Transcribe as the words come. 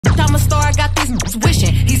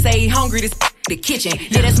wishing. He say he hungry, this the kitchen.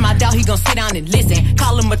 Yeah, that's my doubt, he gon' sit down and listen.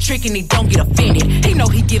 Call him a trick and he don't get offended. He know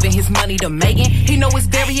he giving his money to Megan. He know it's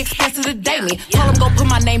very expensive to date me. Told him go put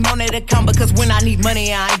my name on that account because when I need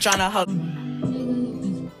money, I ain't tryna hug.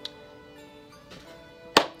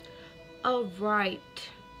 Alright.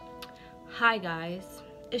 Hi guys.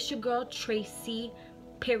 It's your girl Tracy,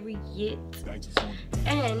 period.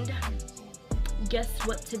 And guess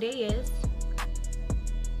what today is?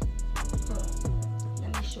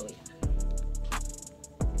 Let me show you.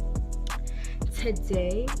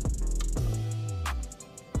 Today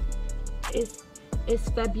is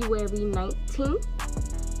February 19th,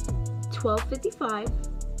 12:55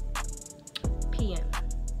 p.m.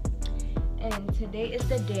 And today is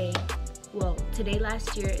the day, well, today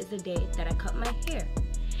last year is the day that I cut my hair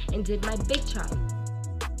and did my big chop.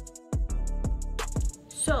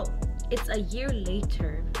 So it's a year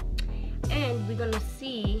later and we're gonna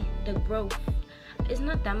see the growth. It's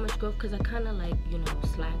not that much growth because I kind of like, you know,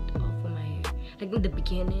 slacked off with my hair. Like in the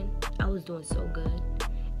beginning, I was doing so good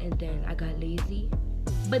and then I got lazy.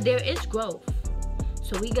 But there is growth.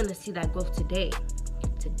 So we're gonna see that growth today.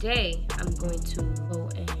 Today, I'm going to go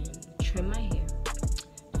and trim my hair.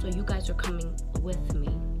 So you guys are coming with me.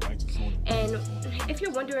 And if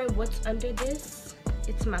you're wondering what's under this,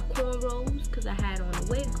 it's my cornrows because I had on a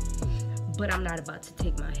wig. But I'm not about to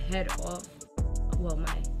take my head off. Well,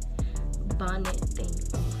 my bonnet thing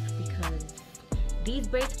off because these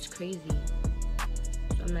braids is crazy.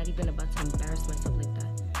 So I'm not even about to embarrass myself like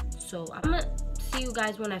that. So I'm gonna see you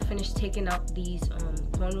guys when I finish taking out these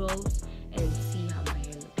cornrows and see how my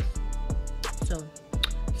hair looks. So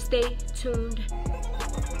stay tuned.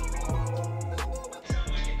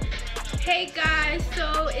 Hey guys,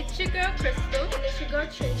 so it's your girl Krystal and it's your girl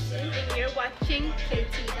Tracy and you're watching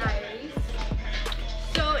KT Diaries.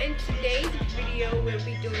 So in today's video we'll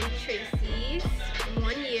be doing Tracy's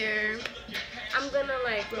 1 year. I'm gonna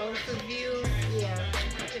like growth review. Yeah.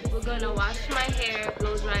 We're gonna wash my hair,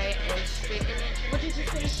 blow dry it, and straighten it. What did you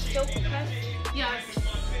say? Silk press? Yes.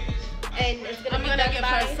 And it's gonna give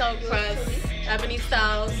her silk press. Ebony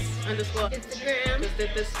Styles _ Instagram. Just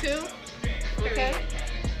did this too. Okay.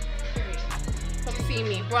 Come see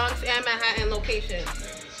me. Bronx and Manhattan locations.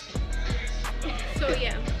 So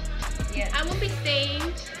yeah. I will be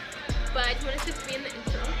staying, but I just wanted to be in the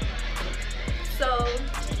intro. So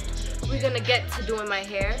we're gonna get to doing my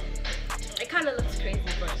hair. It kind of looks crazy,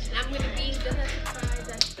 but I'm gonna be just as surprised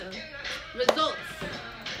at the results.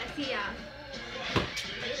 I see y'all.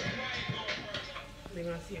 We're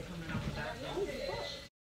gonna see it coming out with that.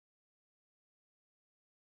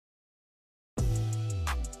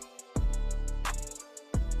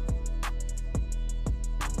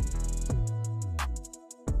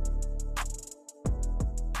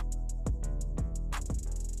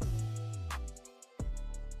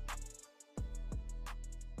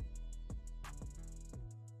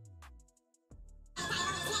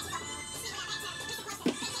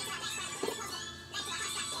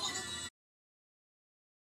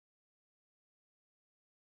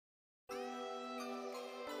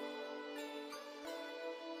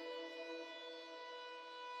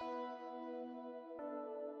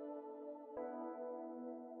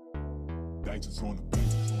 Digits on the beat.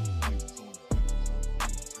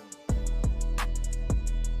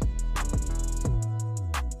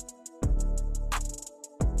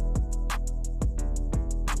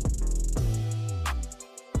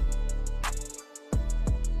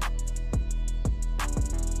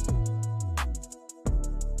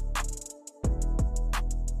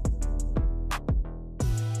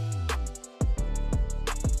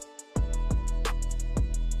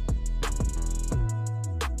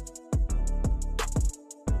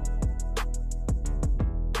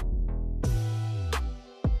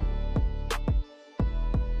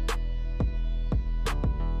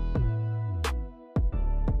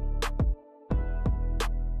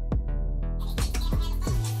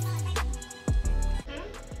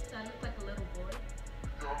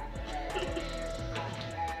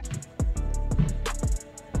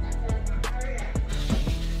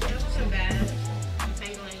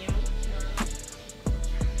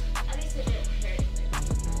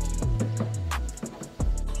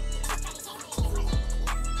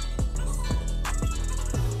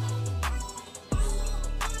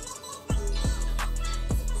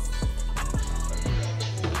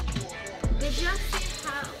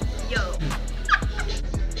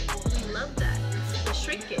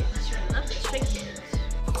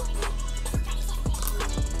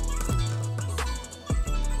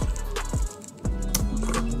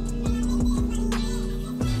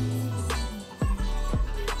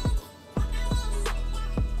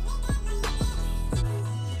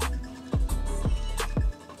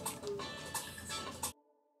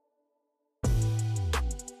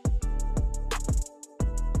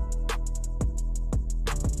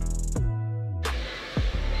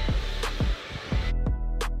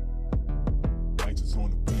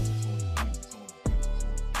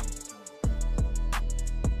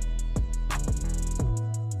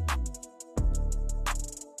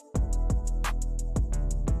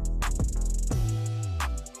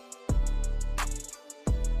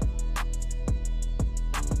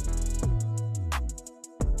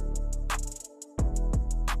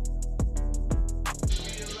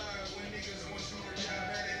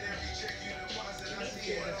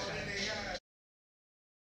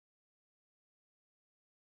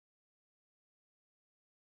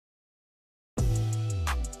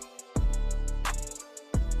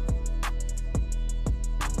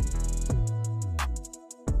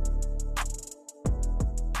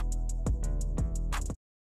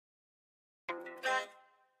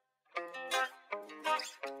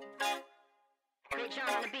 John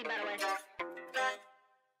on the beat, by the way.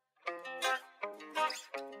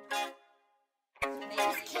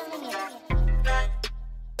 Baby's killing it.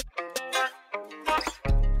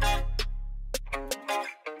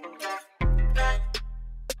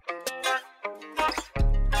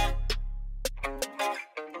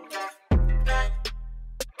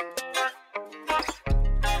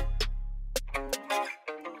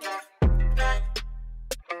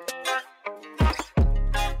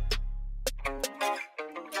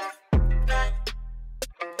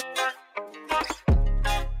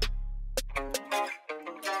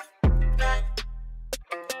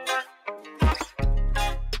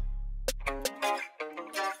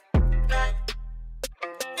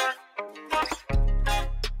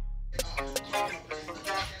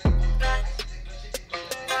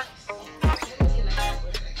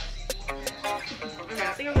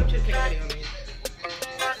 I think I'm going to take a video of me.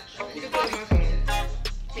 You can go on my phone.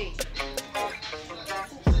 Hey.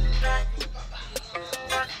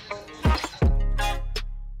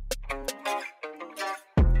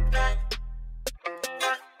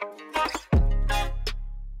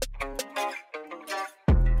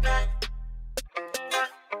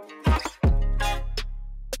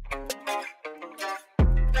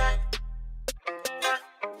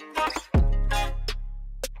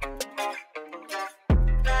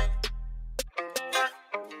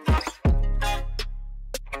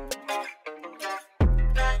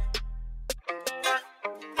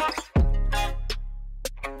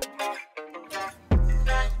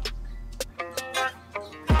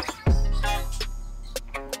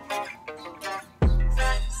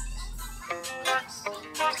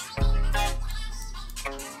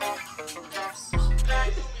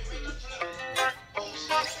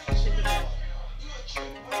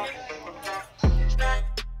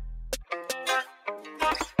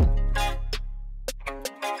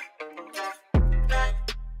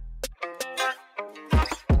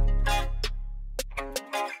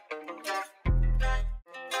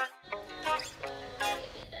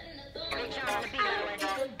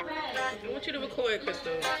 I want you to record,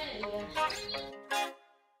 Krystal.